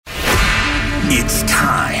It's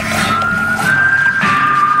time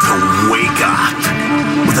to wake up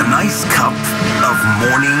with a nice cup of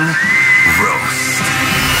morning roast.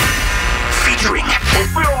 Featuring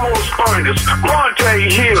Fillmore's finest, Bonta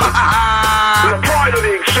here. The pride of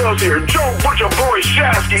the Excelsior, Joe Butcher Boy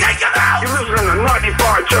Shasky. You're listening to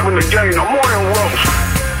 95.7 The Game, the morning roast.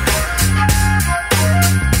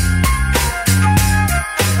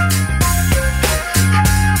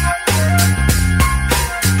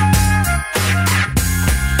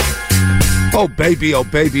 Oh, baby, oh,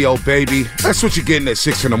 baby, oh, baby. That's what you're getting at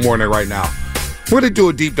 6 in the morning right now. We're going to do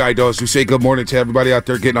a deep dive, though, as we say good morning to everybody out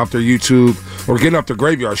there getting off their YouTube, or getting off their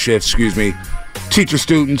graveyard shifts, Teachers,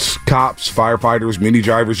 students, cops, firefighters, mini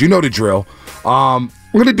drivers, you know the drill. We're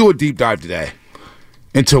going to do a deep dive today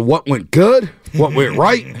into what went good, what went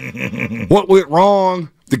right, what went wrong,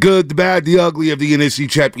 the good, the bad, the ugly of the NFC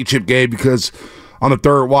Championship game, because on the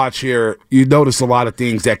third watch here, you notice a lot of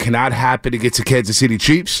things that cannot happen against the Kansas City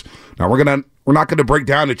Chiefs. Now, we're not going to break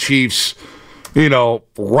down the Chiefs,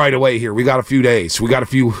 right away here. We got a few days. We got a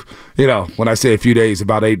few, when I say a few days,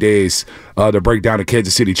 about 8 days to break down the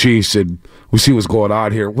Kansas City Chiefs, and we see what's going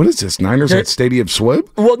on here. What is this, Niners at Stadium Swim?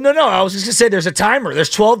 Well, no. I was just going to say there's a timer. There's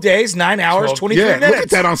 12 days, 9 hours, 23 minutes. Look at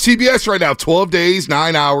that on CBS right now. 12 days,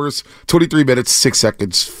 9 hours, 23 minutes, 6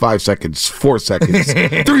 seconds, 5 seconds, 4 seconds,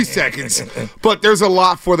 3 seconds. But there's a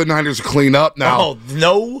lot for the Niners to clean up now. Oh,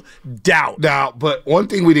 no doubt. Now, but one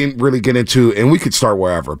thing we didn't really get into, and we could start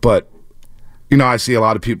wherever, but I see a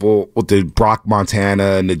lot of people with the Brock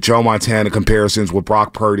Montana and the Joe Montana comparisons with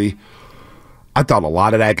Brock Purdy. I thought a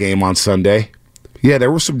lot of that game on Sunday. Yeah, there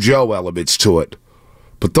were some Joe elements to it.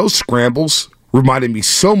 But those scrambles reminded me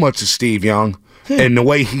so much of Steve Young and the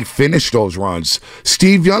way he finished those runs.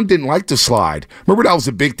 Steve Young didn't like to slide. Remember that was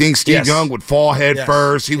a big thing? Steve Young would fall head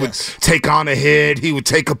first. He would take on a hit. He would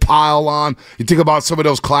take a pile on. You think about some of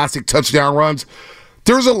those classic touchdown runs.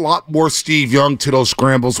 There's a lot more Steve Young to those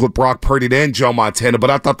scrambles with Brock Purdy than Joe Montana, but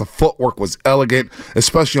I thought the footwork was elegant,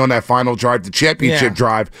 especially on that final drive, the championship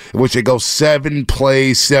drive, in which they go 7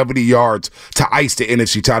 plays, 70 yards to ice the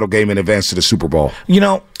NFC title game and advance to the Super Bowl.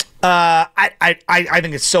 I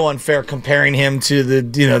think it's so unfair comparing him to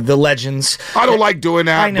the legends. I don't like doing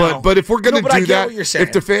that, I know. but if we're going to do that,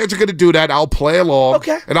 if the fans are going to do that, I'll play along.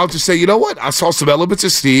 Okay. And I'll just say, you know what? I saw some elements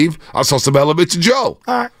of Steve. I saw some elements of Joe.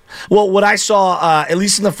 All right. Well, what I saw, at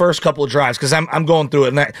least in the first couple of drives, because I'm going through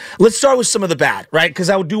it. And let's start with some of the bad, right? Because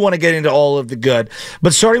I do want to get into all of the good.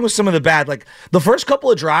 But starting with some of the bad, like the first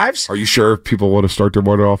couple of drives. Are you sure people want to start their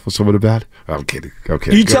morning off with some of the bad? I'm kidding.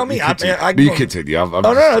 Okay. You tell me. You continue.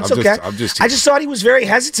 It's okay. I just thought he was very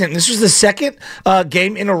hesitant. This was the second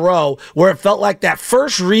game in a row where it felt like that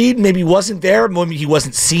first read maybe wasn't there. Maybe he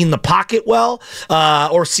wasn't seeing the pocket well,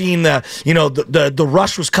 or seeing the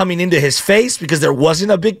rush was coming into his face because there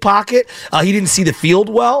wasn't a big pocket. He didn't see the field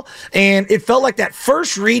well, and it felt like that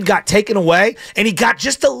first read got taken away, and he got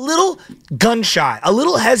just a little gun shy, a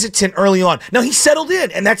little hesitant early on. Now, he settled in,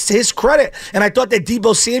 and that's to his credit, and I thought that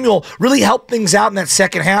Deebo Samuel really helped things out in that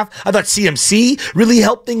second half. I thought CMC really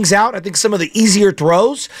helped things out. I think some of the easier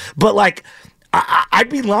throws, but I'd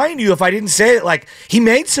be lying to you if I didn't say it. He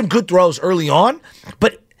made some good throws early on,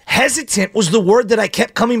 but hesitant was the word that I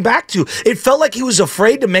kept coming back to. It felt like he was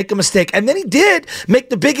afraid to make a mistake. And then he did make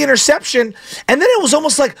the big interception. And then it was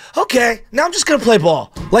almost like, okay, now I'm just going to play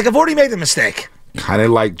ball. I've already made the mistake. Kind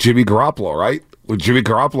of like Jimmy Garoppolo, right? When Jimmy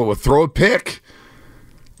Garoppolo would throw a pick.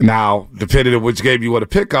 Now, depending on which game you want to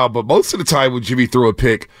pick on, but most of the time when Jimmy threw a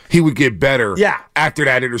pick, he would get better after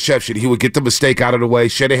that interception. He would get the mistake out of the way.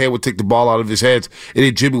 Shanahan would take the ball out of his hands, and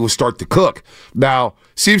then Jimmy would start to cook. Now,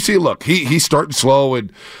 CMC, look, he's starting slow,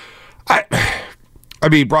 and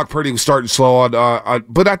Brock Purdy was starting slow on,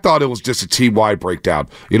 but I thought it was just a team-wide breakdown.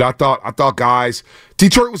 I thought guys,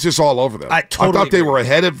 Detroit was just all over them. I thought they were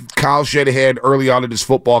ahead of Kyle Shanahan early on in this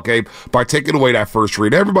football game by taking away that first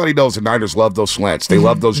read. Everybody knows the Niners love those slants. They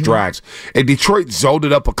love those drags. And Detroit zoned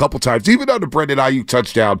it up a couple times, even on the Brendan Ayuk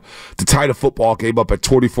touchdown to tie the football game up at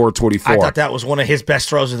 24-24. I thought that was one of his best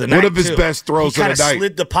throws of the night. One of his best throws of the night. He kind of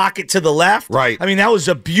slid the pocket to the left. Right. That was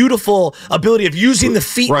a beautiful ability of using the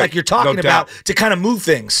feet like you're talking about to kind of move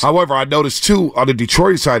things. However, I noticed, too, on the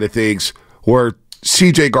Detroit side of things, where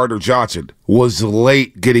C.J. Gardner-Johnson was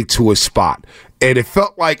late getting to his spot. And it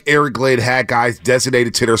felt like Eric Glenn had guys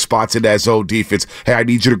designated to their spots in that zone defense. Hey, I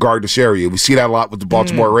need you to guard this area. We see that a lot with the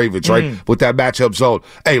Baltimore Ravens, right? With that matchup zone.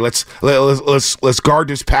 Hey, let's guard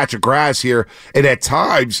this patch of grass here. And at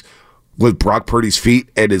times, with Brock Purdy's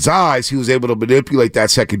feet and his eyes, he was able to manipulate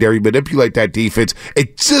that secondary, manipulate that defense, and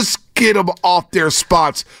just get them off their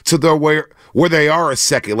spots to where they are a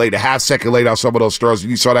second late, a half second late on some of those throws.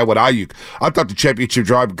 And you saw that with Ayuk. I thought the championship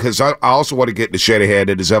drive, because I also want to get into Shanahan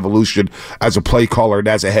and his evolution as a play caller and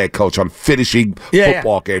as a head coach on finishing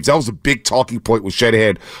football games. That was a big talking point with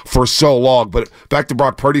Shanahan for so long. But back to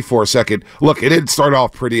Brock Purdy for a second. Look, it didn't start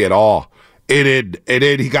off pretty at all. It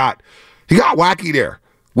did. He got wacky there.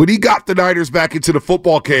 When he got the Niners back into the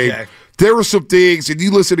football game, there were some things, and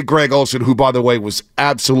you listen to Greg Olsen, who, by the way, was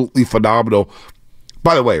absolutely phenomenal.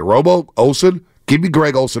 By the way, Robo, Olsen, give me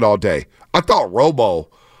Greg Olsen all day. I thought Robo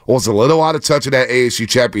was a little out of touch in that AFC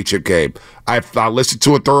Championship game. I listened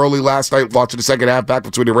to it thoroughly last night, watching the second half back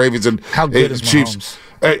between the Ravens and how good is Chiefs.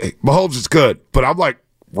 Mahomes is good, but I'm like,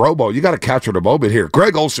 Robo, you got to capture the moment here.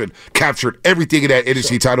 Greg Olsen captured everything in that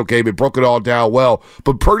NFC title game and broke it all down well.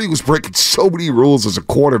 But Purdy was breaking so many rules as a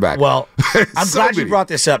quarterback. Well, I'm glad you brought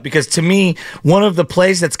this up, because to me, one of the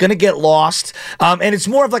plays that's going to get lost, and it's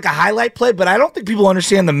more of like a highlight play, but I don't think people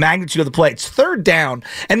understand the magnitude of the play. It's third down,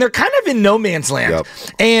 and they're kind of in no man's land. Yep.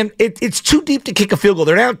 And it's too deep to kick a field goal.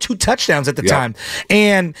 They're down 2 touchdowns at the time.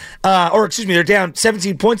 And, they're down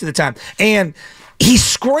 17 points at the time. And he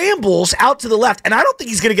scrambles out to the left, and I don't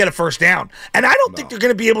think he's going to get a first down. And I don't think they're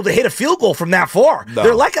going to be able to hit a field goal from that far. No.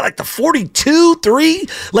 They're like at the 42, 3.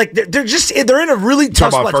 Like they're in a really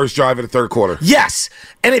tough spot. First drive in the third quarter. Yes.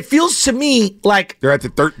 And it feels to me like they're at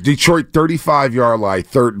the Detroit 35-yard line,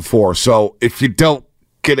 3rd and 4. So if you don't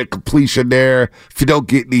get a completion there, if you don't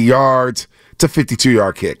get any yards, it's a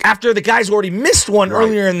 52-yard kick. After the guy's already missed one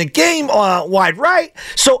earlier in the game, wide right.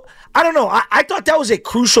 So I don't know. I thought that was a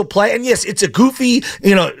crucial play. And yes, it's a goofy,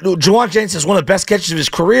 Juwan Jennings is one of the best catches of his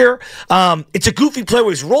career. It's a goofy play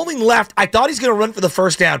where he's rolling left. I thought he's going to run for the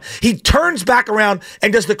first down. He turns back around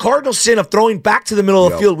and does the cardinal sin of throwing back to the middle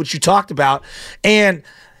of the field, which you talked about. And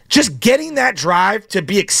just getting that drive to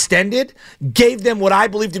be extended gave them what I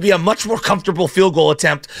believe to be a much more comfortable field goal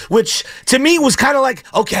attempt, which to me was kind of like,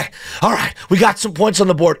 okay, all right, we got some points on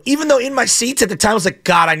the board. Even though in my seats at the time I was like,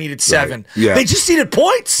 God, I needed 7. Right. Yeah. They just needed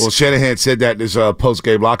points. Well, Shanahan said that in his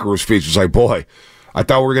post-game locker room speech. It was like, boy, I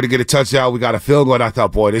thought we were going to get a touchdown. We got a field goal, and I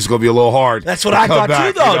thought, boy, this is going to be a little hard. That's what I thought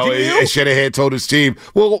too, though. Didn't you? And Shanahan told his team,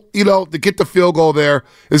 well, to get the field goal there,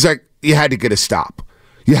 it's like you had to get a stop.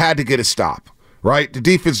 You had to get a stop. Right? The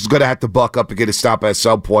defense is going to have to buck up and get a stop at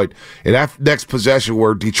some point. And that next possession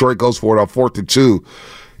where Detroit goes for it on 4th and 2,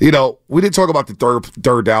 we didn't talk about the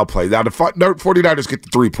third down play. Now, the 49ers get the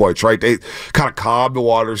 3 points, right? They kind of calm the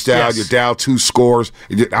waters down. Yes. You're down 2 scores.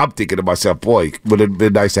 I'm thinking to myself, boy, would it have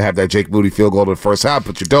been nice to have that Jake Moody field goal in the first half,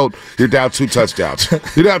 but you don't. You're down 2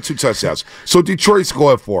 touchdowns. So Detroit's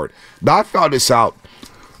going for it. Now, I found this out,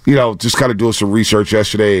 just kind of doing some research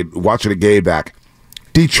yesterday and watching the game back.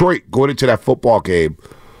 Detroit, going into that football game,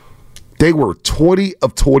 they were 20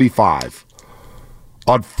 of 25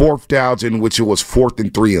 on 4th downs in which it was 4th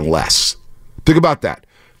and 3 and less. Think about that.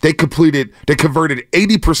 They converted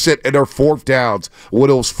 80% of their 4th downs when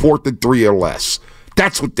it was 4th and 3 or less.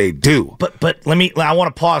 That's what they do. But I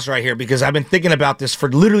want to pause right here because I've been thinking about this for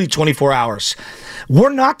literally 24 hours.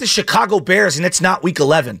 We're not the Chicago Bears, and it's not week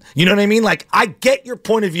 11. You know what I mean? Like, I get your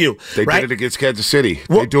point of view. They did it against Kansas City.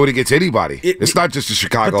 They do it against anybody. It's not just the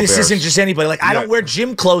Chicago Bears. But this isn't just anybody. Like, I don't wear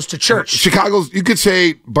gym clothes to church. You could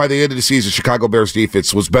say by the end of the season, Chicago Bears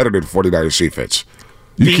defense was better than 49ers defense.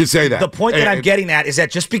 You can say that. The point that I'm getting at is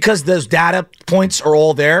that just because those data points are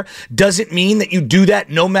all there doesn't mean that you do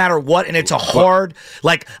that no matter what, and it's a hard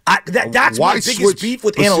that's my biggest beef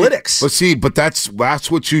with analytics. But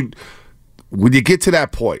that's what you when you get to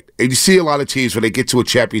that point, and you see a lot of teams when they get to a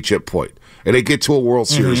championship point, and they get to a World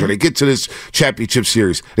Series, or they get to this championship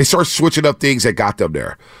series, they start switching up things that got them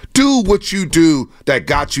there. Do what you do that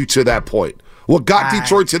got you to that point. What got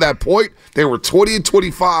Detroit to that point, they were 20 and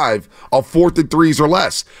 25 on 4th and 3s or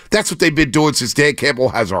less. That's what they've been doing since Dan Campbell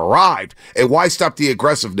has arrived. And why stop the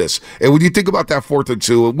aggressiveness? And when you think about that 4th and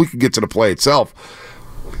 2, and we can get to the play itself,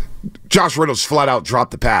 Josh Reynolds flat out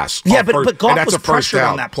dropped the pass. Yeah, but Goff was pressured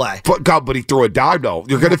on that play. But he threw a dime, though.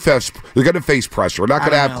 You're going to face pressure. We're not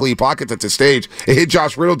going to have clean pockets at this stage. It hit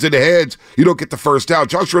Josh Reynolds in the heads. You don't get the first down.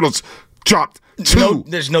 Josh Reynolds dropped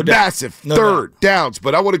there's no massive third downs.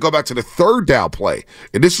 But I want to go back to the third down play.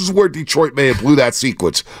 And this is where Detroit may have blew that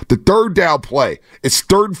sequence. The third down play, it's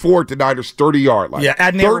 3rd and 4 at the Niners' 30-yard line. Yeah,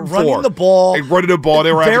 and they were running the ball. They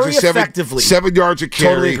were very effectively. 7 yards a carry.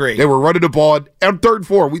 Totally agree. They were running the ball. And 3rd and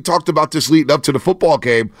 4, we talked about this leading up to the football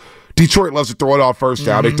game. Detroit loves to throw it on first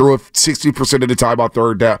down. They threw it 60% of the time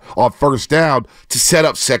on first down to set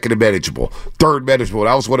up second and manageable. Third manageable.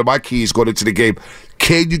 That was one of my keys going into the game.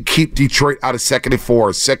 Can you keep Detroit out of 2nd and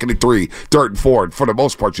 4, 2nd and 3, 3rd and 4? And for the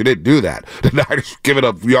most part, you didn't do that. The Niners were giving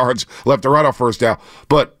up yards left and right on first down.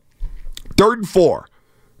 But 3rd and 4,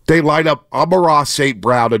 they line up Amon-Ra St.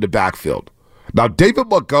 Brown in the backfield. Now, David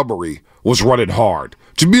Montgomery was running hard.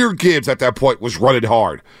 Jahmyr Gibbs at that point was running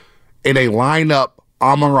hard. And they line up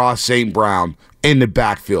Amon-Ra St. Brown in the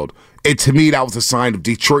backfield. And to me, that was a sign of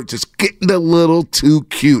Detroit just getting a little too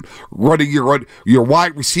cute, running your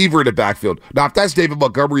wide receiver in the backfield. Now, if that's David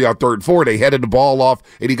Montgomery on 3rd and 4, they headed the ball off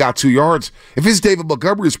and he got 2 yards. If it's David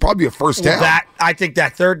Montgomery, it's probably a first down. I think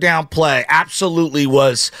that 3rd down play absolutely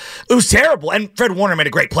was terrible. And Fred Warner made a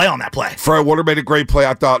great play on that play. Fred Warner made a great play.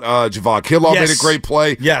 I thought Javon Kinlaw made a great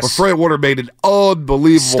play. Yes. But Fred Warner made an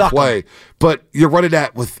unbelievable play. But you're running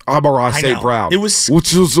that with Amon-Ra St. Brown, which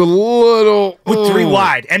was a little with 3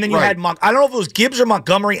 wide, and then you had I don't know if it was Gibbs or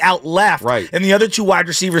Montgomery out left, and the other 2 wide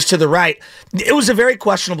receivers to the right. It was a very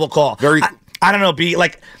questionable call. I don't know, B.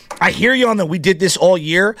 Like, I hear you on the we did this all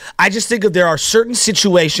year. I just think there are certain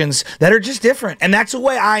situations that are just different. And that's the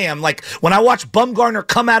way I am. Like, when I watch Bumgarner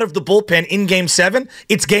come out of the bullpen in Game 7,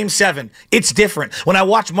 it's Game 7. It's different. When I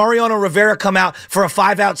watch Mariano Rivera come out for a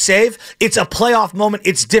 5-out save, it's a playoff moment.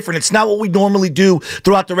 It's different. It's not what we normally do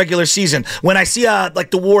throughout the regular season. When I see,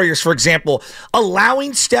 like the Warriors, for example,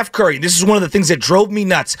 allowing Steph Curry, this is one of the things that drove me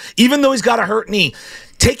nuts, even though he's got a hurt knee,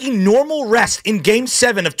 taking normal rest in Game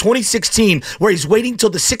 7 of 2016, where he's waiting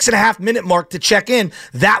till the 6.5-minute mark to check in,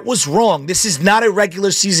 that was wrong. This is not a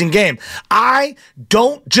regular season game. I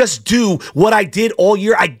don't just do what I did all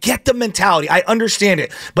year. I get the mentality. I understand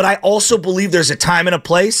it. But I also believe there's a time and a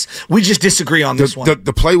place. We just disagree on this one.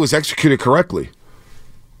 The play was executed correctly.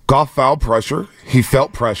 Goff fouled pressure. He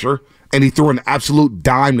felt pressure. And he threw an absolute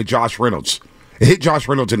dime to Josh Reynolds. It hit Josh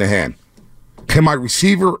Reynolds in the hand. Can my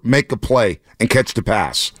receiver make a play and catch the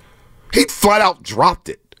pass? He flat out dropped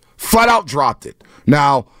it.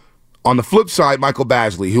 Now, on the flip side, Michael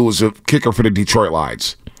Basley, who was a kicker for the Detroit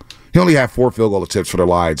Lions, he only had 4 field goal attempts for the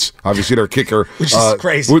Lions. Obviously, their kicker, which is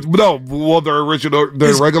crazy. Their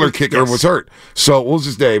regular kicker was hurt. So, what was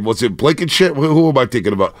his name? Was it Blankenship? Who am I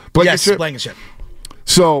thinking about? Blankenship? Yes, Blankenship.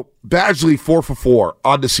 So, Basley 4 for 4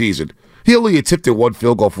 on the season. He only attempted 1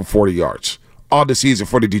 field goal for 40 yards on the season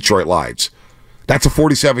for the Detroit Lions. That's a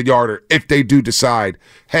 47-yarder if they do decide,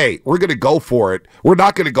 hey, we're going to go for it. We're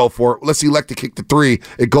not going to go for it. Let's elect to kick the 3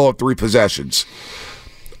 and go up 3 possessions.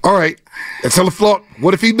 All right. It's on the floor.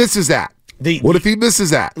 What if he misses that? What if he misses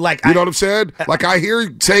that? Like, you know what I'm saying? Like, I hear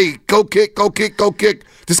you say, go kick.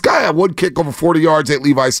 This guy had 1 kick over 40 yards at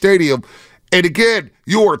Levi Stadium. And again,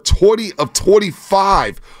 you are 20 of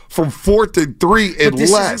 25 from 4th and 3 and less. This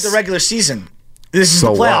isn't the regular season. This is the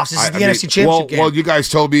playoffs. This is the NFC Championship game. Well, you guys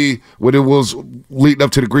told me when it was leading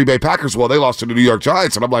up to the Green Bay Packers, they lost to the New York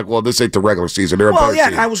Giants. And I'm like, well, this ain't the regular season. They're a better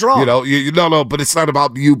team. I was wrong. No, but it's not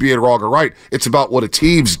about you being wrong or right. It's about what a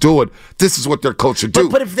team's doing. This is what their coach should do.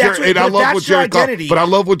 But if that's your identity. But I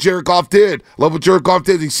love what Jared Goff did.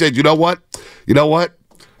 He said, you know what?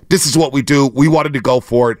 This is what we do. We wanted to go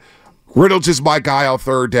for it. Reynolds is my guy on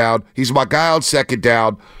 3rd down. He's my guy on 2nd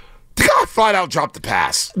down. The guy flat out dropped the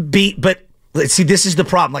pass. But see, this is the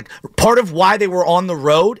problem. Like, part of why they were on the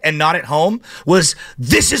road and not at home was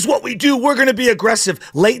this is what we do. We're going to be aggressive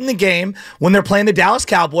late in the game when they're playing the Dallas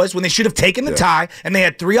Cowboys, when they should have taken the tie, and they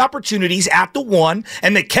had 3 opportunities at the 1,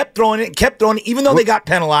 and they kept throwing it, even though they got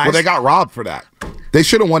penalized. Well, they got robbed for that. They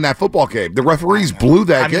should have won that football game. The referees blew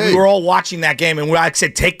that game. We were all watching that game, and I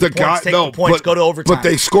said, take the points, go to overtime. But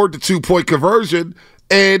they scored the 2-point conversion.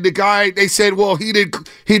 And the guy, they said, well, he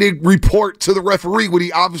didn't report to the referee when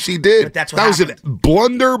he obviously did. But that's what happened. Was a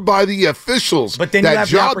blunder by the officials. But then you have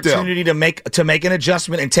the opportunity to make an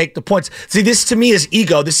adjustment and take the points. See, this to me is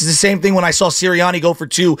ego. This is the same thing when I saw Sirianni go for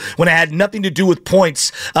 2 when it had nothing to do with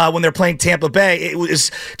points when they're playing Tampa Bay. It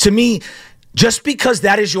was, to me, just because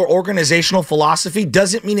that is your organizational philosophy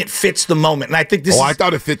doesn't mean it fits the moment. And I think this I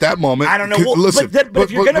thought it fit that moment. I don't know. Well, listen, but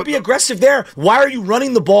if you're going to be aggressive there, why are you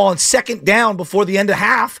running the ball on 2nd down before the end of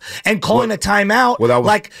half and calling a timeout?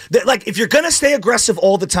 Like if you're going to stay aggressive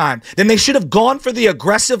all the time, then they should have gone for the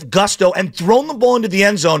aggressive gusto and thrown the ball into the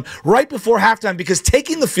end zone right before halftime, because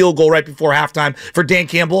taking the field goal right before halftime for Dan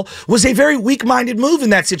Campbell was a very weak-minded move in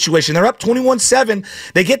that situation. They're up 21-7.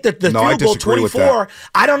 They get the field goal 24.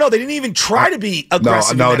 I don't know. They didn't even try to be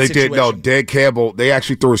aggressive. No, they did. No, Dan Campbell, they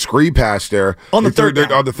actually threw a screen pass there. On the 3rd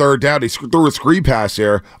down. On the 3rd down. They threw a screen pass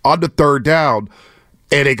there on the 3rd down,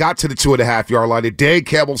 and they got to the 2.5-yard line. And Dan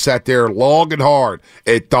Campbell sat there long and hard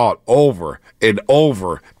and thought over and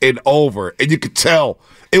over and over. And you could tell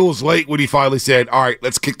it was late when he finally said, all right,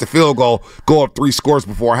 let's kick the field goal, go up 3 scores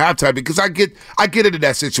before halftime, because I get into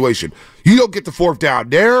that situation. You don't get the 4th down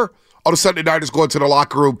there. All of a sudden, the Niners go into the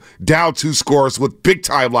locker room, down 2 scores with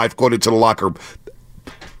big-time life going into the locker room.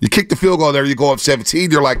 You kick the field goal there, you go up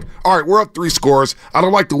 17. You're like, all right, we're up 3 scores. I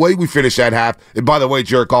don't like the way we finished that half. And by the way,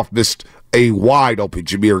 Jared Goff missed a wide open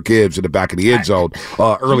Jahmyr Gibbs in the back of the end zone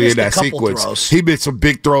early in that sequence. Throws. He made some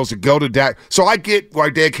big throws to go to Dak. So I get why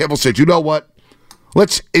Dan Campbell said, you know what?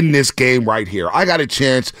 Let's end this game right here. I got a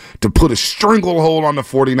chance to put a stranglehold on the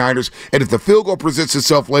 49ers, and if the field goal presents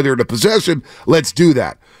itself later in the possession, let's do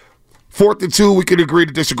that. 4th and 2, we can agree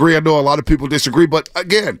to disagree. I know a lot of people disagree, but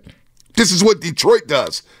again, this is what Detroit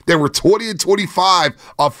does. They were 20 and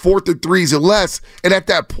 25 on 4th and 3s and less, and at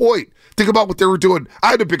that point, think about what they were doing.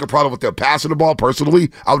 I had a bigger problem with them passing the ball,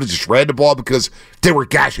 personally. I would have just ran the ball because they were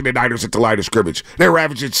gashing the Niners at the line of scrimmage. They were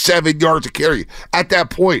averaging 7 yards a carry. At that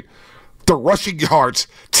point, the rushing yards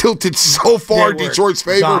tilted so far in Detroit's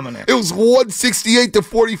favor. Dominant. It was 168 to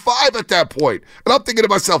 45 at that point. And I'm thinking to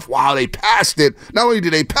myself, wow, they passed it. Not only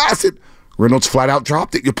did they pass it, Reynolds flat out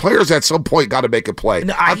dropped it. Your players at some point got to make a play.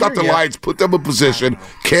 No, I thought the Lions put them in position.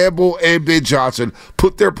 Campbell and Ben Johnson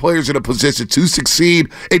put their players in a position to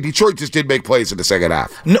succeed, and Detroit just didn't make plays in the second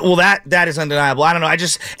half. No, well, that is undeniable. I don't know.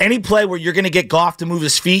 Any play where you're going to get Goff to move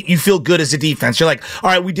his feet, you feel good as a defense. You're like, all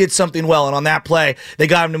right, we did something well, and on that play, they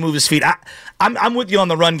got him to move his feet. I'm with you on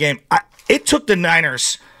the run game. It took the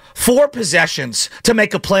Niners 4 possessions to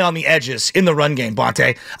make a play on the edges in the run game,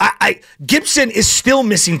 Bonta. Gibson is still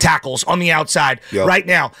missing tackles on the outside right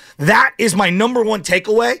now. That is my number one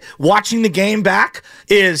takeaway watching the game back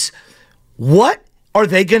is what are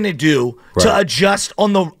they going to do to adjust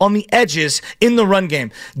on the edges in the run game?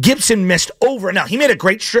 Gibson missed over. Now, he made a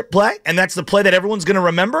great strip play, and that's the play that everyone's going to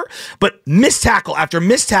remember, but missed tackle after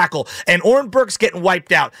missed tackle, and Oren Burks getting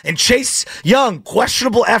wiped out, and Chase Young,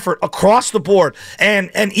 questionable effort across the board, and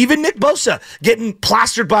even Nick Bosa getting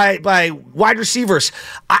plastered by wide receivers.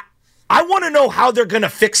 I want to know how they're going to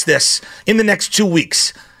fix this in the next 2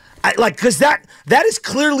 weeks. Because that is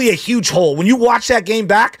clearly a huge hole. When you watch that game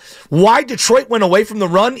back, why Detroit went away from the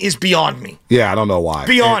run is beyond me. Yeah, I don't know why.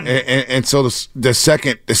 Beyond me. And so the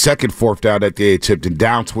second 4th down that they attempted,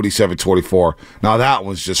 down 27-24. Now that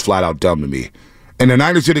one's just flat out dumb to me. And the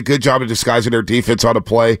Niners did a good job of disguising their defense on the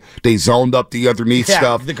play. They zoned up the underneath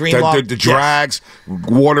stuff. The Greenlaw. The drags,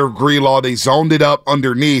 Warner, Greenlaw, they zoned it up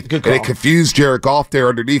underneath. Good and call. they confused Jared Goff there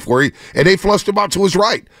underneath and they flushed him out to his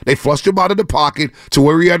right. They flushed him out of the pocket to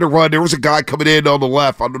where he had to run. There was a guy coming in on the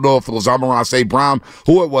left. I don't know if it was Amon-Ra St. Brown,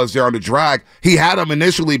 who it was there on the drag. He had him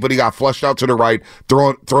initially, but he got flushed out to the right,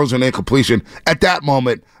 throws an incompletion. At that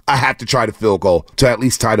moment, I have to try the field goal to at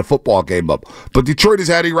least tie the football game up. But Detroit has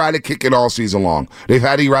had erratic kicking all season long. They've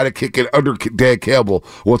had erratic kicking under Dan Campbell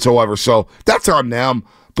whatsoever. So that's on them.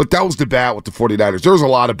 But that was the bad with the 49ers. There was a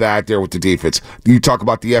lot of bad there with the defense. You talk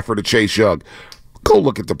about the effort of Chase Young. Go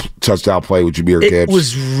look at the touchdown play with Jahmyr Gibbs. It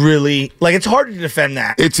was really, it's hard to defend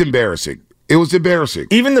that. It's embarrassing. It was embarrassing.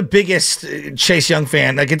 Even the biggest Chase Young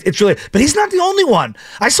fan, it's really, but he's not the only one.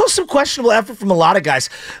 I saw some questionable effort from a lot of guys.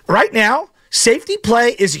 Right now, safety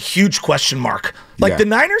play is a huge question mark. The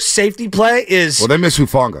Niners' safety play is... Well, they miss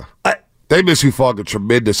Hufanga. They miss Hufanga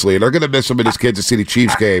tremendously, and they're going to miss him in this Kansas City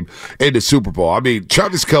Chiefs game in the Super Bowl. I mean,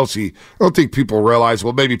 Travis Kelce, I don't think people realize,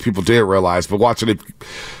 well, maybe people did realize, but watching it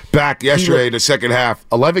back yesterday in the second half,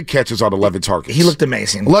 11 catches on 11 targets. He looked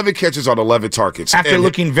amazing. 11 catches on 11 targets. After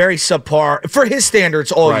looking very subpar for his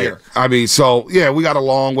standards all year. I mean, so, yeah, we got a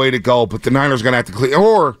long way to go, but the Niners are going to have to clear,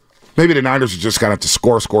 or maybe the Niners are just going to have to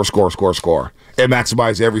score, and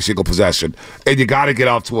maximize every single possession. And you got to get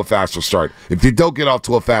off to a faster start. If you don't get off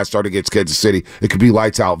to a fast start against Kansas City, it could be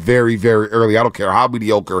lights out very, very early. I don't care how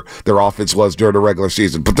mediocre their offense was during the regular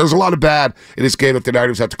season. But there's a lot of bad in this game that the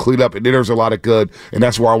Niners have to clean up, and then there's a lot of good. And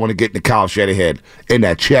that's where I want to get into Kyle Shanahan in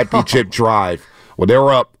that championship drive. When they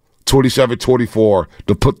were up 27-24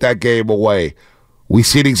 to put that game away. We've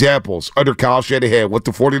seen examples under Kyle Shanahan with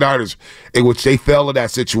the 49ers in which they fell in that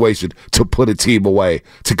situation to put a team away,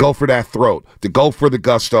 to go for that throat, to go for the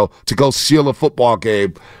gusto, to go seal a football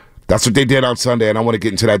game. That's what they did on Sunday, and I want to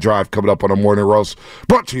get into that drive coming up on a Morning Roast.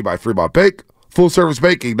 Brought to you by Fremont Bake. Full-service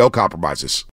baking, no compromises.